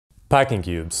Packing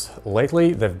cubes.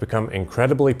 Lately, they've become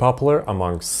incredibly popular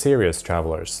among serious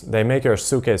travelers. They make your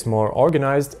suitcase more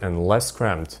organized and less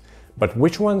cramped. But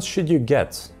which ones should you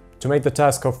get? To make the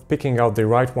task of picking out the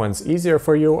right ones easier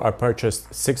for you, I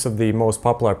purchased 6 of the most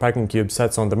popular packing cube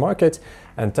sets on the market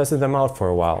and tested them out for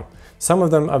a while. Some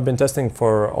of them I've been testing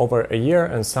for over a year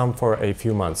and some for a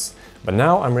few months. But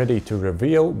now I'm ready to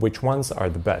reveal which ones are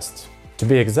the best. To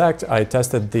be exact, I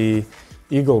tested the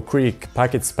Eagle Creek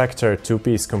Packet Spectre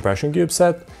 2-piece compression cube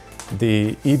set,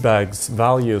 the eBags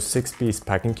Value 6-piece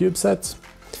packing cube set,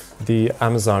 the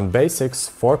Amazon Basics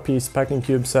 4-piece packing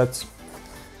cube set,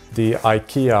 the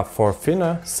IKEA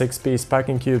Forfina 6-piece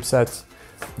packing cube set,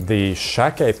 the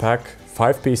Shacke Pak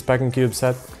 5-piece packing cube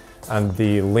set, and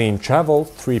the LeanTravel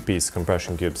 3-piece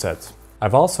compression cube set.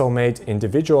 I've also made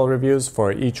individual reviews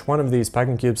for each one of these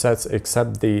packing cube sets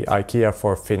except the IKEA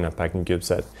Forfina packing cube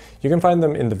set. You can find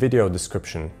them in the video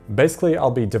description. Basically,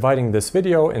 I'll be dividing this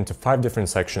video into 5 different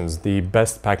sections: the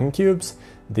best packing cubes,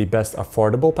 the best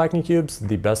affordable packing cubes,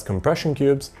 the best compression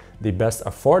cubes, the best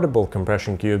affordable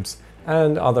compression cubes,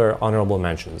 and other honorable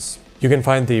mentions. You can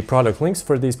find the product links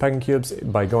for these packing cubes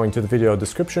by going to the video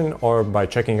description or by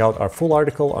checking out our full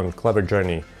article on Clever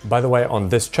Journey. By the way, on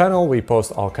this channel we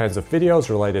post all kinds of videos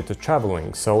related to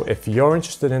traveling, so if you're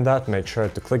interested in that, make sure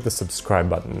to click the subscribe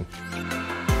button.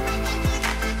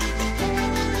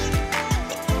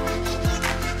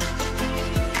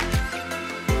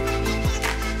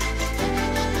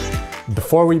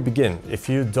 Before we begin, if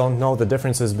you don't know the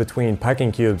differences between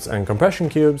packing cubes and compression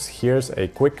cubes, here's a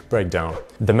quick breakdown.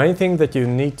 The main thing that you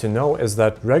need to know is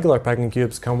that regular packing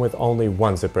cubes come with only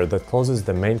one zipper that closes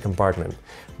the main compartment,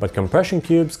 but compression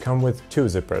cubes come with 2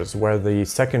 zippers, where the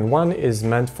second one is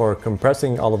meant for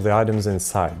compressing all of the items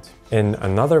inside. In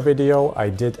another video, I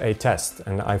did a test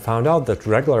and I found out that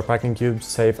regular packing cubes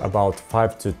save about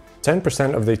 5 to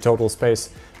 10% of the total space,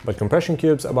 but compression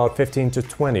cubes about 15 to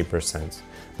 20%.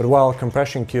 But while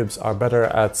compression cubes are better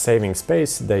at saving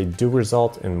space, they do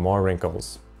result in more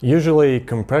wrinkles. Usually,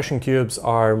 compression cubes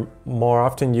are more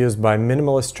often used by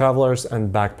minimalist travelers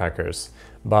and backpackers,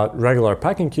 but regular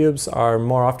packing cubes are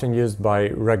more often used by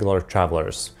regular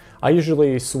travelers. I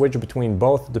usually switch between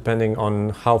both depending on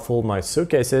how full my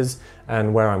suitcase is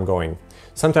and where I'm going.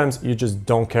 Sometimes you just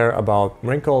don't care about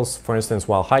wrinkles, for instance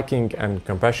while hiking, and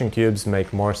compression cubes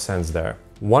make more sense there.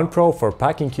 One pro for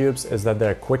packing cubes is that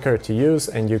they're quicker to use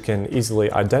and you can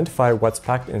easily identify what's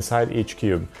packed inside each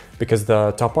cube, because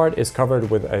the top part is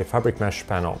covered with a fabric mesh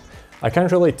panel. I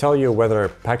can't really tell you whether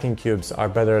packing cubes are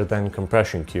better than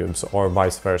compression cubes or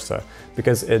vice versa,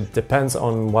 because it depends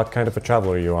on what kind of a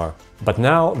traveler you are. But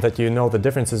now that you know the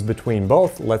differences between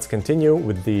both, let's continue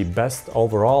with the best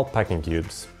overall packing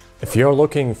cubes. If you're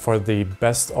looking for the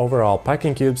best overall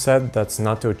packing cube set that's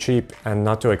not too cheap and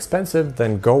not too expensive,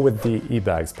 then go with the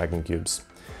eBags packing cubes.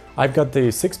 I've got the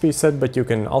 6-piece set, but you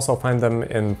can also find them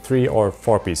in 3 or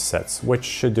 4-piece sets, which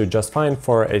should do just fine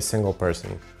for a single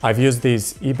person. I've used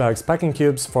these eBags packing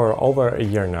cubes for over a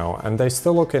year now, and they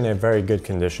still look in a very good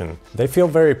condition. They feel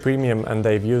very premium and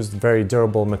they've used very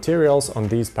durable materials on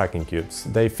these packing cubes.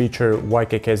 They feature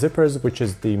YKK zippers, which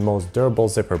is the most durable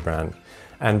zipper brand.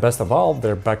 And best of all,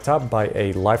 they're backed up by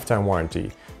a lifetime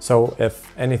warranty. So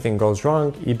if anything goes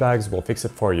wrong, eBags will fix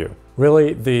it for you.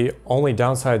 Really, the only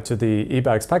downside to the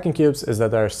eBags packing cubes is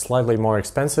that they're slightly more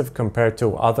expensive compared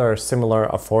to other similar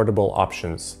affordable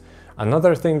options.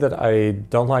 Another thing that I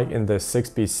don't like in the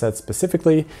 6-piece set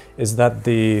specifically is that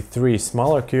the 3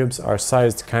 smaller cubes are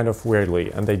sized kind of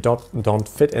weirdly and they don't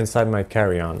fit inside my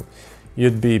carry-on.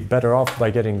 You'd be better off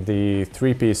by getting the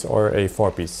 3-piece or a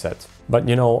 4-piece set. But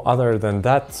you know, other than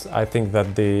that, I think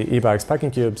that the eBags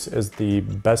packing cubes is the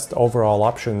best overall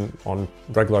option on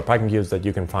regular packing cubes that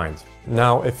you can find.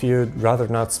 Now, if you'd rather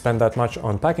not spend that much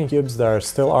on packing cubes, there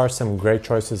still are some great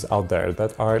choices out there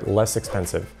that are less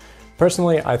expensive.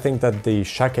 Personally, I think that the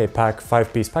Shacke Pak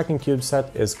 5-piece packing cube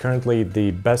set is currently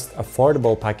the best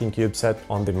affordable packing cube set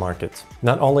on the market.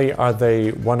 Not only are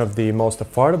they one of the most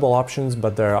affordable options,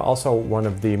 but they're also one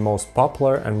of the most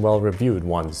popular and well-reviewed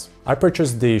ones. I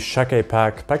purchased the Shacke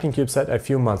Pak packing cube set a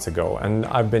few months ago, and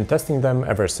I've been testing them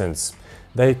ever since.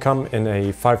 They come in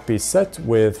a 5-piece set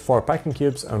with 4 packing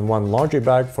cubes and 1 laundry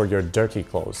bag for your dirty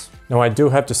clothes. Now, I do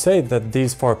have to say that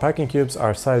these 4 packing cubes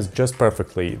are sized just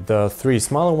perfectly. The 3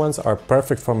 smaller ones are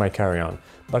perfect for my carry-on.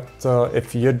 But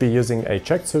if you'd be using a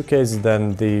checked suitcase,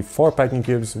 then the 4 packing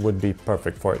cubes would be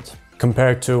perfect for it.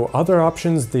 Compared to other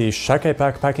options, the Shacke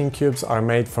Pak packing cubes are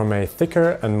made from a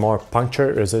thicker and more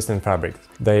puncture-resistant fabric.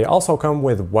 They also come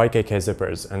with YKK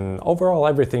zippers, and overall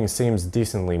everything seems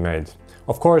decently made.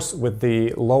 Of course, with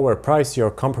the lower price, you're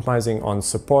compromising on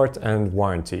support and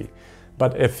warranty.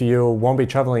 But if you won't be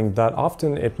traveling that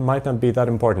often, it might not be that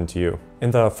important to you. In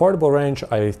the affordable range,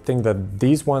 I think that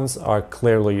these ones are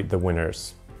clearly the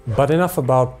winners. But enough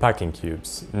about packing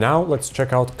cubes. Now let's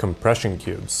check out compression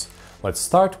cubes. Let's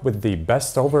start with the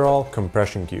best overall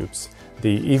compression cubes,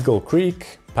 the Eagle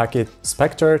Creek Packet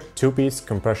Spectre 2-piece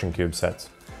compression cube set.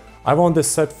 I've owned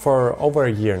this set for over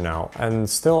a year now, and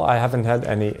still I haven't had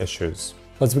any issues.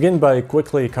 Let's begin by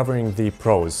quickly covering the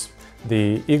pros.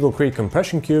 The Eagle Creek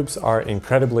compression cubes are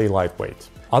incredibly lightweight.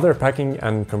 Other packing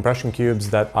and compression cubes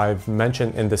that I've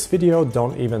mentioned in this video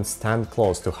don't even stand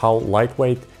close to how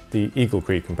lightweight the Eagle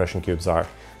Creek compression cubes are.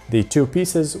 The 2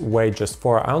 pieces weigh just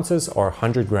 4 ounces or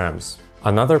 100 grams.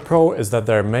 Another pro is that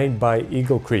they're made by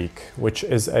Eagle Creek, which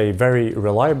is a very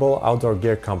reliable outdoor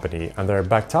gear company, and they're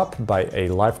backed up by a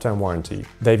lifetime warranty.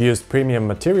 They've used premium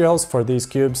materials for these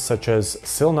cubes such as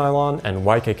Sil Nylon and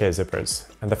YKK zippers,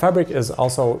 and the fabric is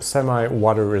also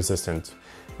semi-water resistant.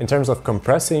 In terms of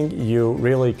compressing, you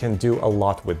really can do a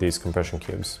lot with these compression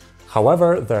cubes.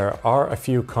 However, there are a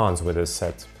few cons with this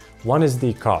set. One is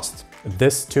the cost.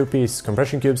 This 2-piece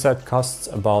compression cube set costs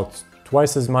about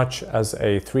twice as much as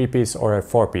a 3-piece or a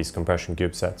 4-piece compression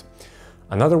cube set.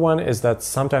 Another one is that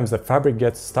sometimes the fabric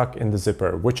gets stuck in the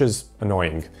zipper, which is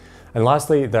annoying. And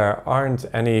lastly, there aren't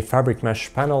any fabric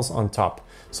mesh panels on top,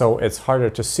 so it's harder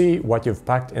to see what you've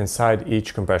packed inside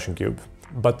each compression cube.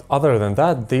 But other than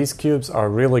that, these cubes are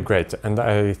really great, and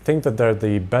I think that they're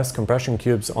the best compression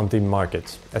cubes on the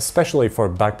market, especially for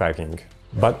backpacking.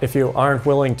 But if you aren't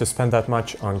willing to spend that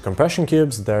much on compression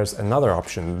cubes, there's another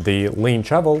option, the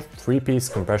LeanTravel 3-piece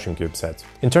compression cube set.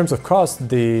 In terms of cost,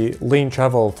 the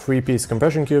LeanTravel 3-piece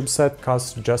compression cube set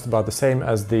costs just about the same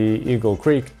as the Eagle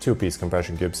Creek 2-piece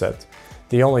compression cube set.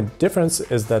 The only difference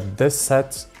is that this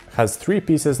set has 3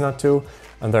 pieces, not 2,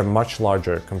 and they're much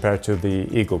larger compared to the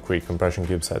Eagle Creek compression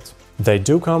cube set. They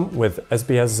do come with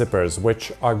SBS zippers,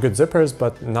 which are good zippers,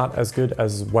 but not as good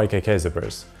as YKK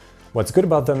zippers. What's good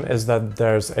about them is that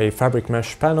there's a fabric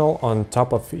mesh panel on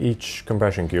top of each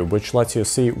compression cube, which lets you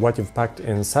see what you've packed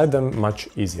inside them much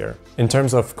easier. In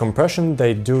terms of compression,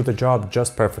 they do the job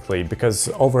just perfectly, because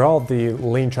overall the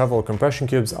LeanTravel compression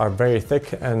cubes are very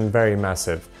thick and very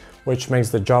massive, which makes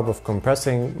the job of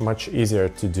compressing much easier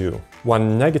to do.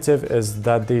 One negative is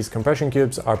that these compression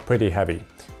cubes are pretty heavy.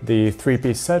 The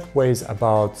 3-piece set weighs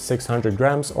about 600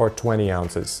 grams or 20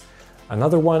 ounces.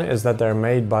 Another one is that they're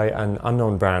made by an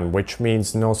unknown brand, which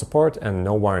means no support and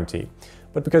no warranty.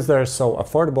 But because they're so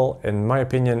affordable, in my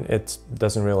opinion, it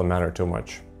doesn't really matter too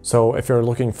much. So if you're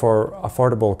looking for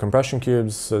affordable compression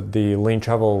cubes, the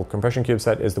LeanTravel compression cube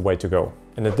set is the way to go.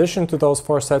 In addition to those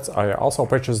 4 sets, I also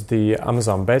purchased the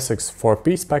Amazon Basics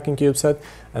 4-piece packing cube set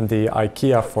and the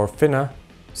IKEA for Finna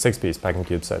 6-piece packing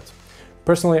cube set.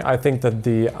 Personally, I think that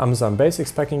the Amazon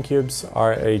Basics packing cubes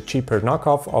are a cheaper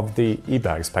knockoff of the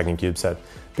eBags packing cube set,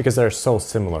 because they're so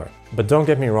similar. But don't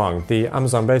get me wrong, the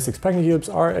Amazon Basics packing cubes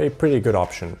are a pretty good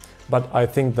option. But I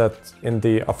think that in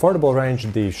the affordable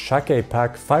range, the Shacke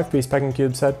Pak 5-piece packing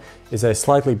cube set is a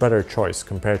slightly better choice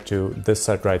compared to this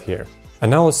set right here. And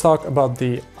now let's talk about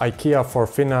the IKEA for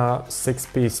Finna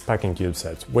 6-piece packing cube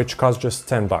set, which costs just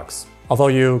 10 bucks. Although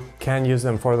you can use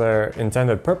them for their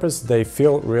intended purpose, they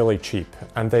feel really cheap,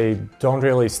 and they don't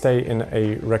really stay in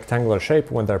a rectangular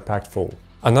shape when they're packed full.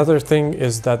 Another thing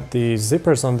is that the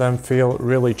zippers on them feel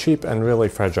really cheap and really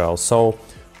fragile, so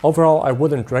overall I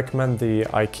wouldn't recommend the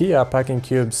IKEA packing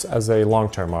cubes as a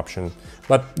long-term option.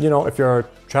 But you know, if you're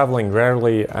traveling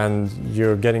rarely and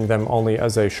you're getting them only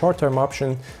as a short-term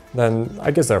option, then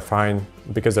I guess they're fine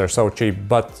because they're so cheap,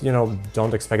 but you know,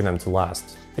 don't expect them to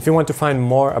last. If you want to find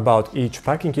more about each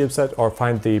packing cube set or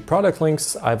find the product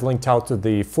links, I've linked out to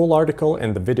the full article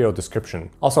in the video description.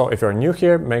 Also, if you're new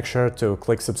here, make sure to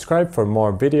click subscribe for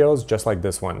more videos just like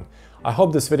this one. I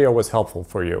hope this video was helpful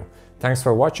for you. Thanks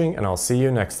for watching, and I'll see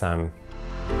you next time.